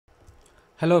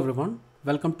Hello everyone,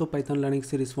 welcome to Python learning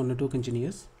series for network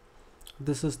engineers.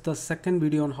 This is the second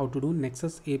video on how to do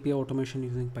Nexus API automation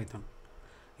using Python.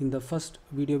 In the first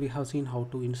video we have seen how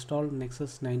to install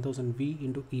Nexus 9000V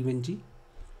into 𝗍𝗏𝗔,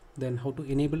 then how to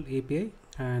enable API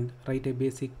and write a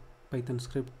basic Python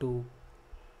script to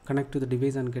connect to the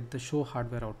device and get the show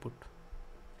hardware output.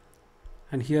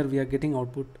 And here we are getting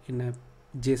output in a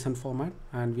JSON format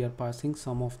and we are passing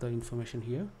some of the information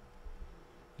here.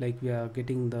 Like we are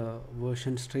getting the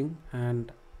version string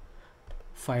and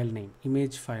file name,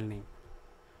 image file name.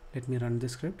 Let me run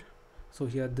this script. So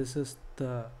here this is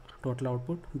the total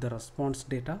output, the response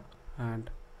data, and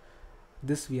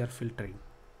this we are filtering.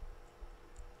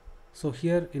 So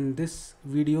here in this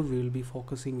video we will be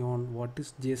focusing on what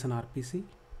is JSON-RPC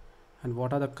and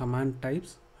what are the command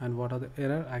types and what are the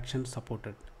error actions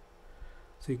supported.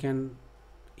 So you can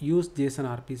use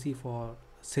JSON-RPC for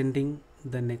sending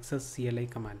the Nexus CLI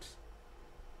commands,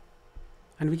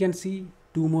 and we can see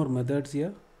two more methods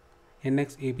here: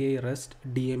 NXAPI REST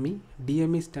DME.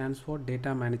 DME stands for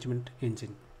Data Management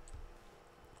Engine.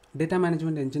 Data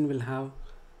Management Engine will have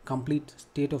complete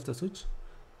state of the switch,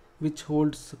 which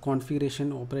holds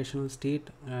configuration, operational state,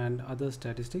 and other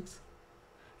statistics.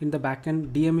 In the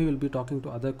backend, DME will be talking to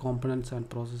other components and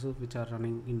processes which are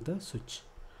running in the switch.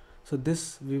 So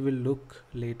this we will look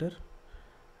later.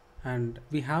 And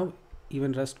we have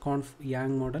even REST-conf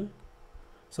YANG model.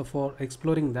 So for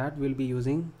exploring that, we'll be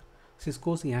using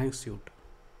Cisco's YANG suite.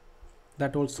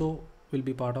 That also will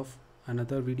be part of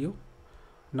another video.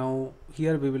 Now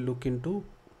here we will look into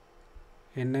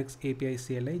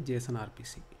NXAPI-CLI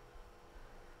JSON-RPC.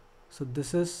 So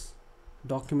this is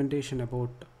documentation about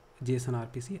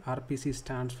JSON-RPC. RPC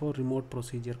stands for Remote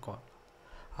Procedure Call.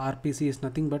 RPC is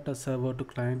nothing but a server to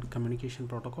client communication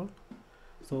protocol.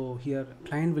 So here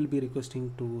client will be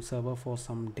requesting to server for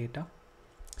some data.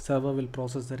 Server will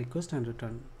process the request and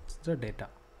return the data.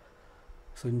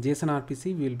 So in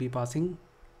JSON-RPC we will be passing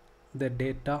the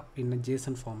data in a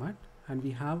JSON format, and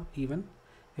we have even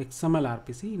XML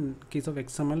RPC. In case of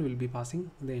XML we'll be passing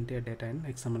the entire data in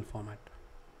XML format.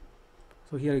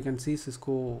 So here you can see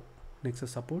Cisco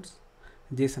Nexus supports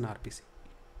JSON-RPC,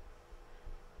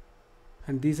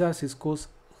 and these are Cisco's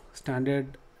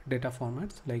standard data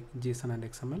formats like JSON and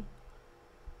XML.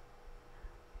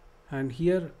 And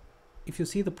here if you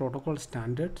see the protocol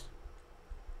standards,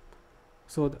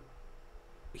 so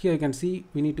here you can see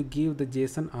we need to give the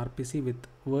JSON-RPC with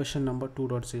version number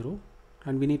 2.0,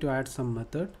 and we need to add some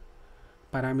method,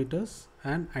 parameters,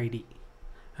 and ID.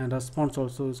 And response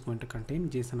also is going to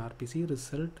contain JSON-RPC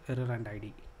result, error, and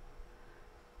ID.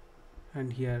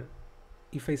 And here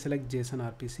if I select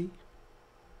JSON-RPC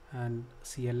and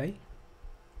CLI,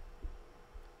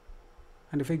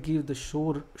 and if I give the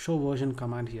show version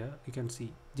command here, you can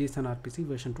see JSON-RPC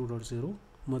version 2.0,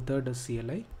 method is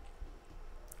CLI.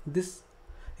 This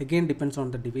again depends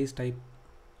on the device type,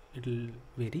 it will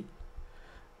vary.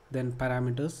 Then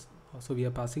parameters, so we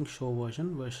are passing show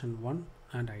version 1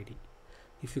 and ID.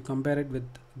 If you compare it with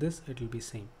this, it will be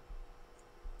same.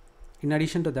 In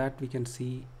addition to that, we can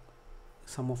see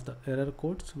some of the error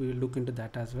codes. We will look into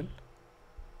that as well.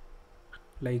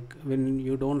 Like when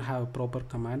you don't have a proper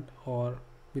command, or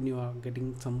when you are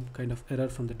getting some kind of error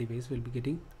from the device, we'll be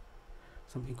getting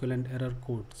some equivalent error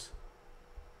codes.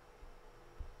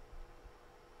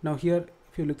 Now here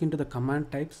if you look into the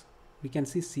command types, we can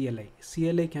see CLI.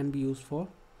 CLI can be used for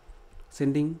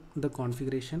sending the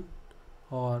configuration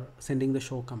or sending the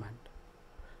show command,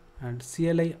 and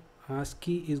CLI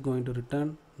ASCII is going to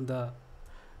return the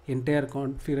entire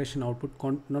configuration output,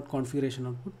 not configuration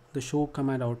output, the show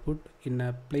command output in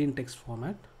a plain text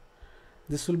format.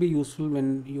 This will be useful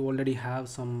when you already have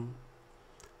some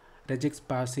regex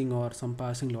parsing or some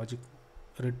parsing logic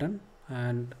written,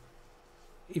 and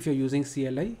if you're using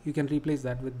CLI, you can replace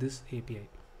that with this API.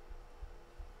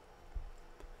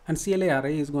 And CLI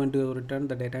array is going to return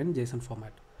the data in JSON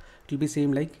format. It will be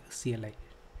same like CLI.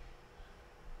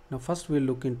 Now first we'll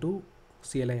look into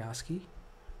CLI ASCII,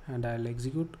 and I'll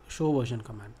execute show version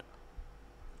command.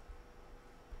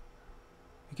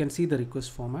 You can see the request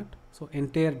format. So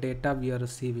entire data we are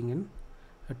receiving in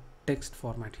a text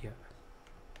format here.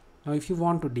 Now if you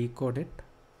want to decode it,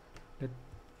 let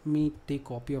me take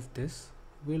copy of this.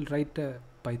 We'll write a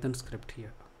Python script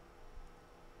here.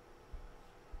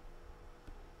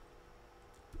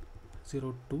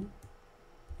 02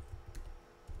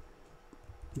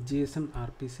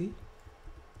 JSON-RPC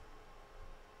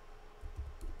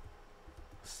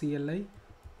CLI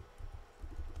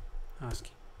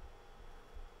ASCII,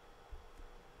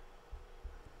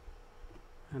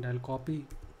 and I'll copy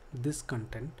this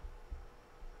content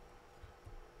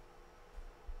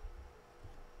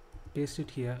paste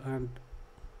it here, and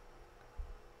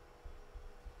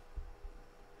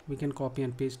we can copy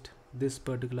and paste this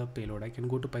particular payload. I can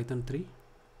go to Python 3,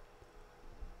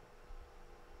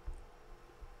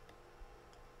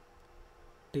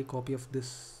 take copy of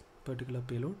this particular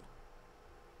payload,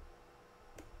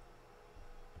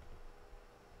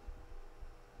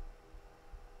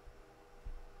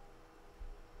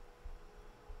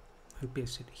 and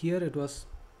paste it here. It was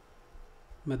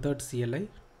method CLI.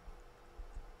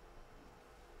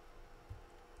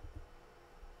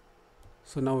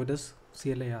 So now it is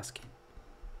CLI ASCII.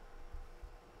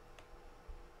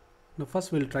 Now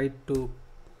first we'll try to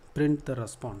print the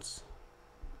response.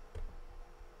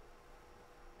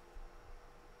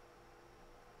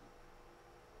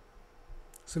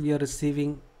 So we are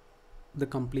receiving the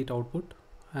complete output,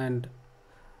 and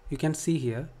you can see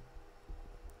here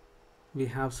we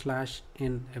have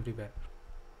 /in everywhere.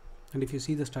 And if you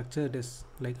see the structure, it is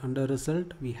like under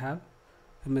result we have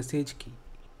a message key.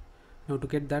 Now to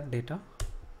get that data,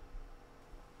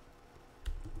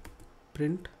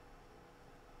 print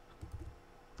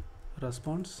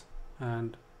response,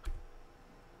 and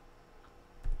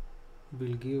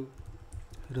we'll give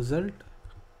result,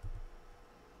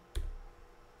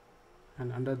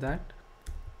 and under that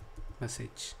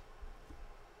message.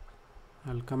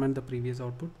 I'll comment the previous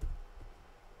output.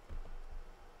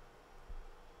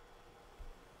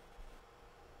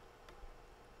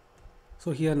 So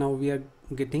here now we are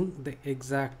getting the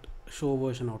exact show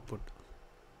version output.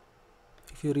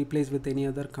 If you replace with any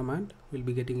other command, we'll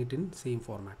be getting it in same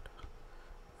format.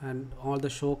 And all the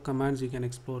show commands you can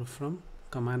explore from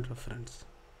command reference.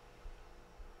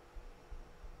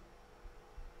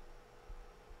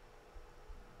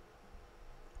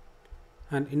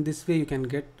 And in this way you can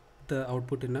get the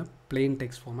output in a plain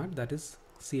text format, that is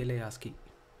CLI ASCII.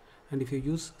 And if you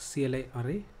use CLI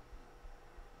array,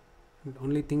 the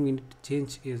only thing we need to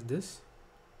change is this.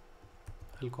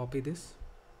 I'll copy this,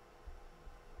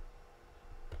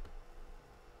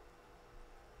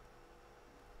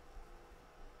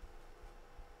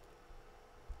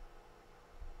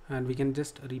 and we can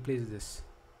just replace this.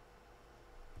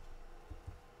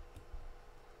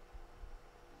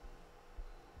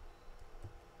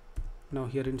 Now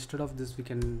here instead of this we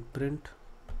can print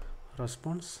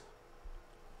response.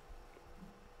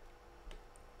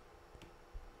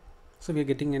 So we are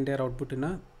getting entire output in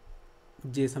a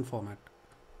JSON format.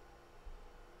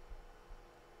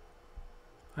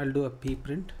 I'll do a p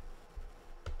print.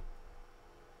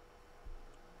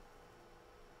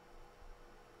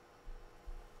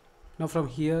 Now from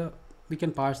here we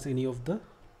can parse any of the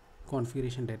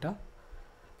configuration data.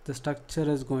 The structure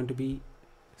is going to be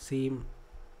same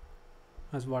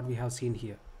as what we have seen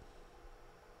here.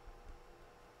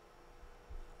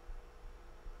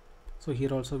 So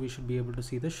here also we should be able to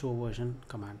see the show version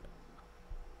command.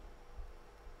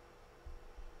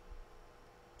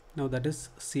 Now that is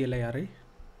CLI array.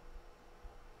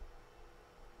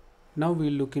 Now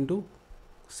we'll look into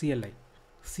CLI.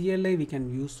 CLI we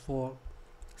can use for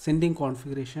sending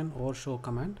configuration or show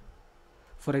command.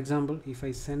 For example, if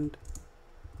I send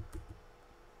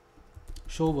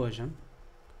show version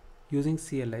using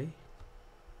CLI, you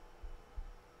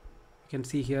can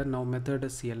see here now method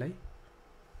is CLI.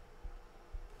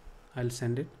 I'll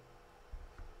send it.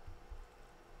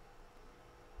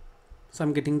 So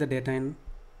I'm getting the data in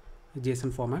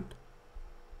JSON format,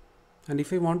 and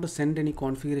if I want to send any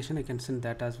configuration, I can send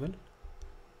that as well.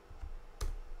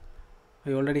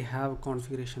 I already have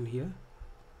configuration here.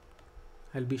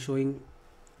 I'll be showing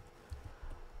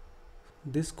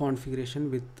this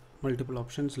configuration with multiple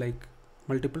options like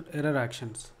multiple error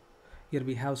actions. Here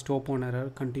we have stop on error,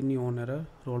 continue on error,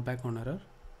 rollback on error.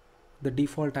 The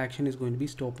default action is going to be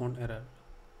stop on error.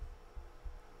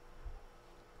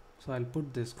 So I'll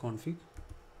put this config,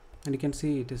 and you can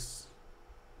see it is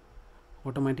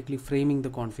automatically framing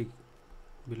the config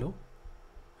below.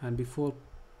 And before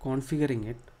configuring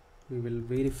it, we will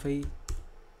verify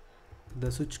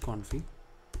the switch config.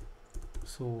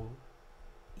 So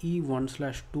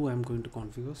E1/2 I'm going to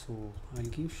configure. So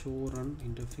I'll give show run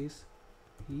interface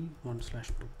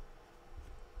E1/2.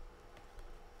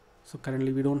 So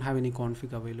currently we don't have any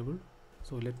config available.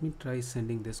 So let me try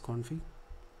sending this config.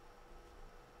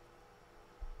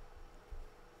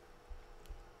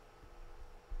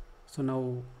 So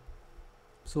now,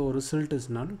 so result is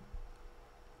null.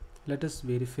 Let us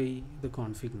verify the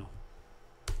config now.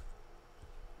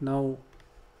 Now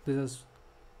this has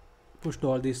pushed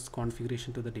all this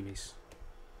configuration to the device.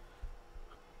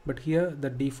 But here the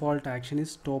default action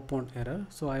is stop on error.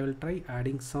 So I will try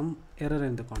adding some error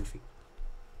in the config.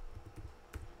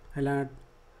 I'll add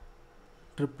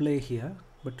𝗏𝗏 here,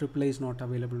 but 𝗏𝗏 is not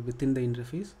available within the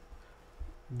interface,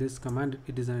 this command,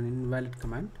 it is an invalid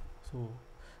command. So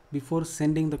before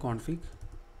sending the config,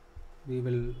 we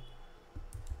will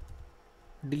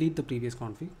delete the previous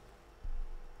config.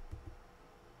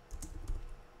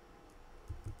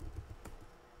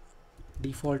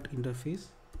 Default interface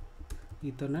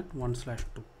Ethernet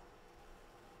 1/2.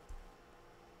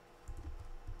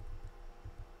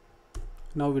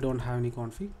 Now we don't have any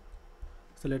config,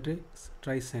 so let's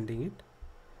try sending it.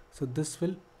 So this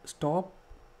will stop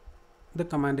the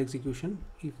command execution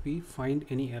if we find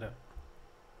any error.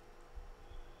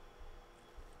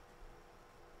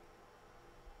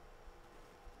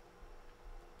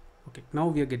 Okay, now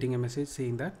we are getting a message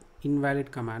saying that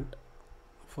invalid command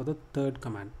for the third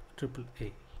command,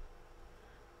 𝗏𝗏.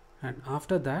 And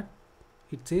after that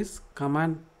it says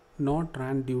command not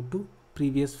ran due to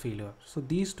previous failure. So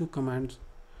these two commands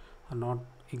are not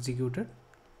executed,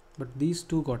 but these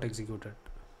two got executed.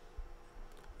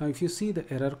 Now if you see the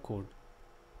error code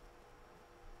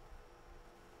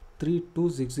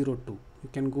 32602, you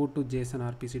can go to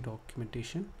JSON-RPC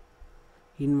documentation,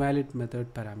 invalid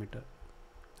method parameter,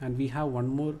 and we have one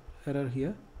more error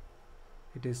here.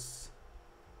 It is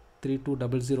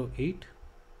 32008.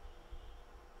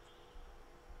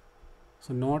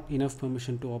 So not enough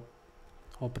permission to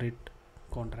operate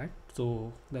contract.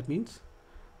 So that means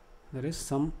there is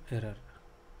some error.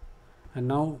 And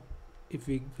now if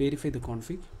we verify the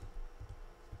config,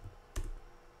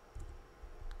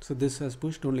 so this has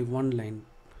pushed only one line,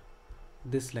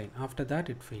 this line. After that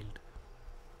it failed.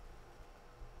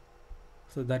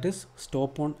 So that is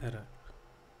stop on error.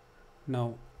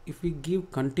 Now if we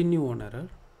give continue on error,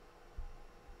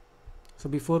 so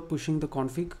before pushing the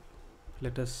config,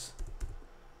 let us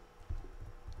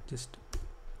just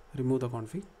remove the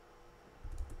config.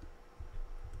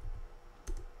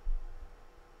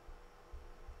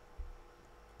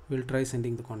 We'll try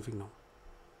sending the config now.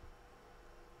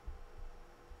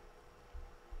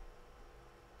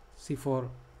 See, for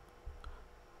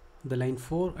the line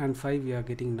 4 and 5 we are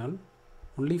getting null.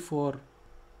 Only for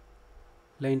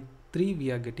line 3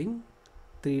 we are getting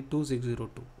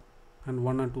 32602, and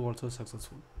 1 and 2 also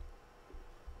successful.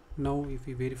 Now if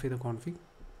we verify the config,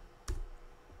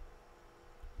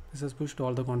 this has pushed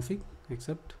all the config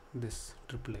except this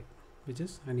𝗏𝗏, which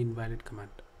is an invalid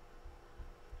command.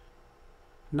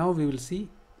 Now we will see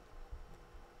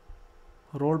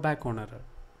rollback on error.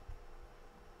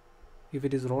 If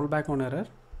it is rollback on error,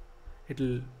 it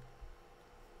will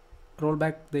roll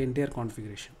back the entire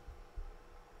configuration.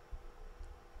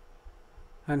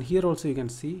 And here also you can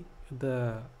see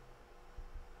the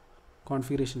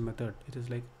configuration method. It is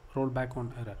like rollback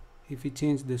on error. If we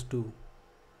change this to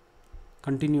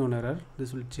continue on error,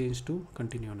 this will change to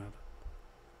continue on error.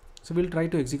 So we'll try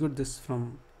to execute this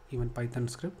from even Python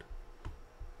script.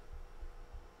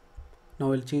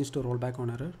 Now I'll change to rollback on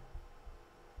error,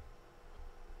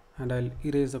 and I'll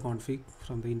erase the config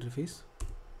from the interface.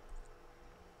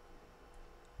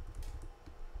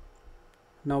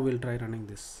 Now we'll try running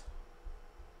this.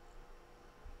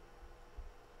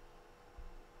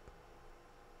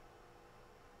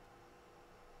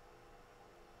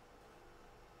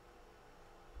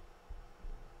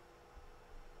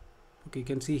 Okay, you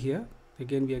can see here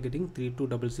again we are getting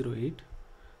 32008,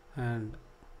 and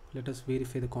let us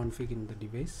verify the config in the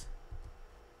device.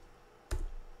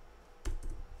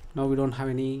 Now we don't have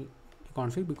any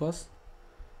config because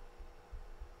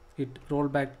it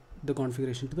rolled back the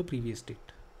configuration to the previous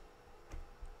state.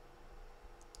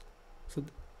 So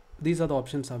these are the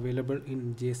options available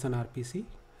in JSON-RPC,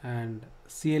 and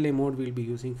CLI mode we'll be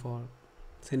using for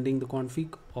sending the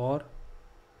config or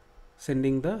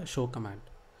sending the show command.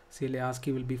 CLI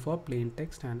ASCII will be for plain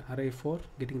text, and array for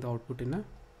getting the output in a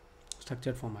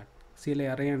structured format. CLI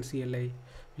array and CLI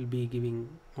will be giving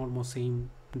almost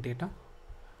same data.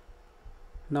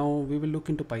 Now we will look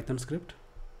into Python script.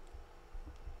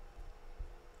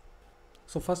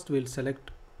 So first we'll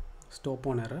select stop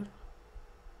on error.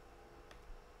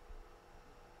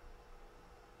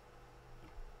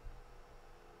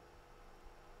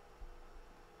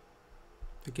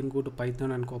 We can go to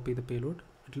Python and copy the payload.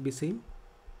 It will be same.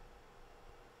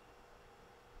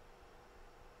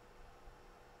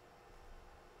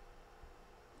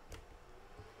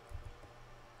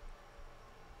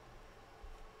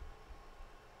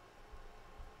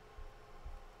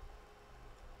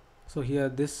 So here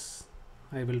this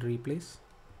I will replace,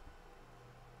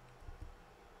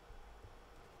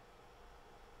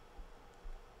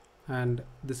 and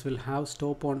this will have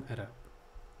stop on error.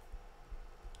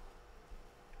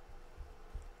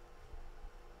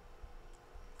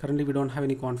 Currently we don't have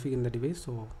any config in the device,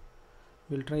 so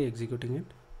we'll try executing it.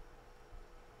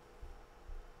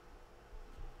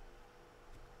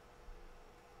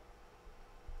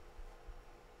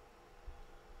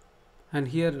 And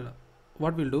here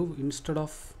what we'll do, instead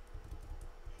of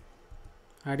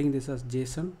adding this as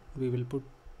JSON, we will put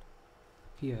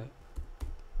here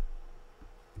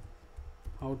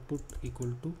output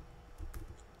equal to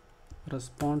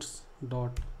response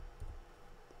dot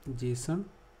JSON,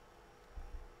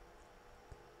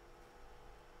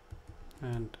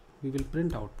 and we will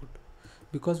print output,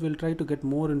 because we'll try to get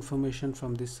more information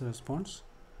from this response.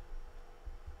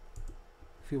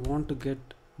 If you want to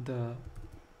get the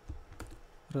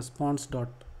response dot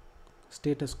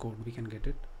status code, we can get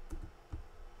it.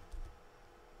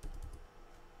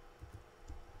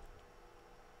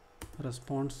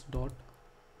 Response dot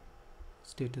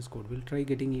status code. We'll try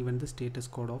getting even the status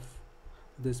code of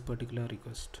this particular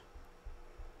request.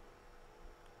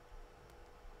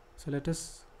 So let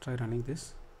us try running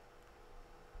this.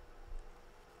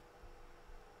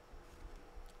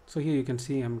 So here you can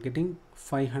see I'm getting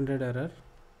 500 error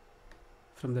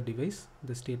from the device,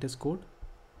 the status code.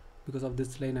 Because of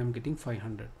this line I'm getting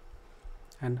 500,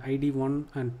 and ID 1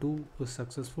 and 2 is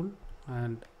successful,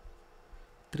 and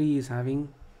 3 is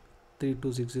having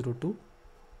 32602,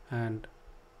 and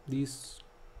these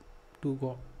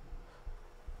two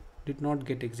did not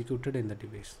get executed in the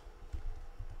device.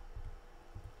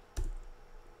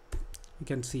 You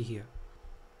can see here.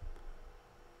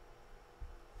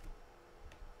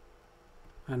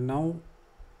 And now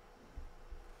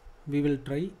we will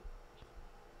try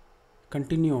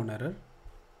continue on error.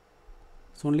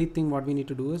 So only thing what we need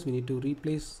to do is we need to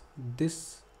replace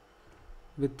this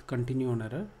with continue on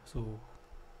error. So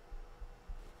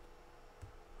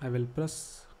I will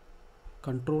press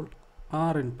Ctrl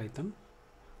R in Python,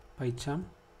 PyCharm,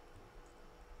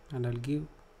 and I'll give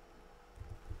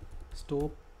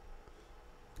stop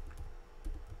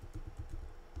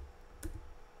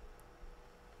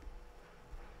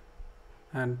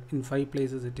and in 5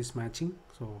 places it is matching.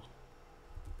 So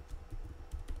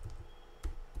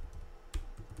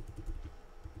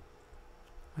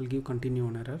I'll give continue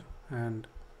on error, and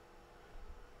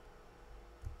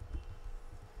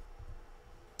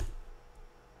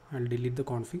I'll delete the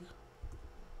config.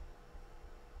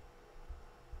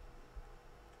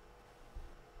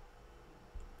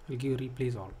 I'll give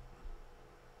replace all.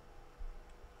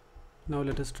 Now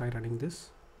let us try running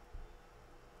this.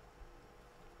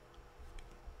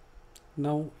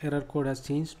 Now error code has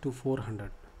changed to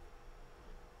 400,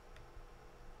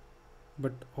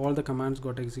 but all the commands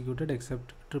got executed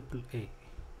except AAA,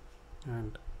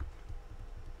 and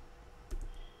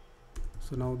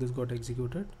so now this got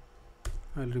executed.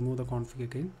 I'll remove the config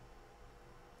again,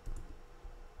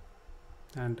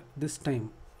 and this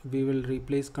time we will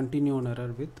replace continue on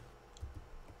error with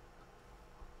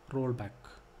rollback.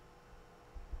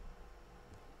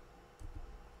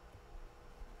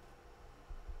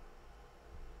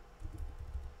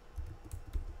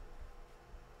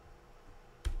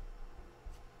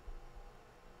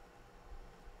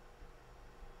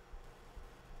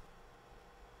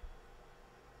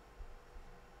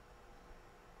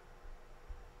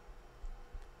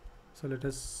 So let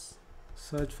us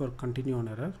search for continue on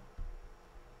error.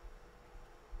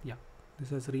 Yeah, this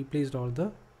has replaced all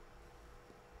the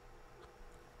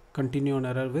continue on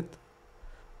error with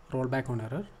rollback on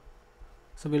error.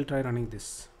 So we'll try running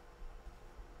this.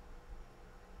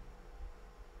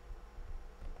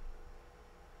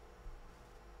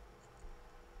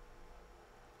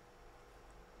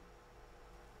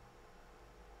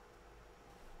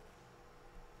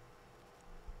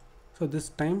 So this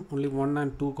time only 1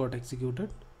 and 2 got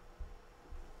executed.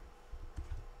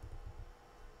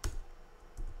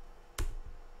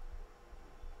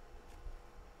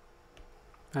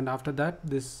 And after that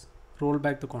this roll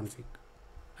back the config,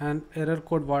 and error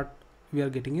code what we are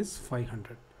getting is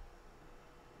 500.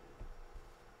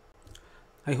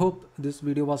 I hope this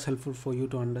video was helpful for you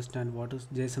to understand what is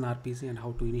JSON-RPC and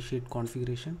how to initiate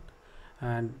configuration,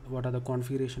 and what are the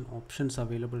configuration options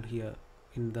available here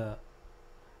in the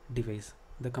device,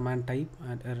 the command type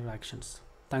and error actions.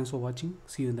 Thanks for watching.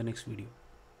 See you in the next video.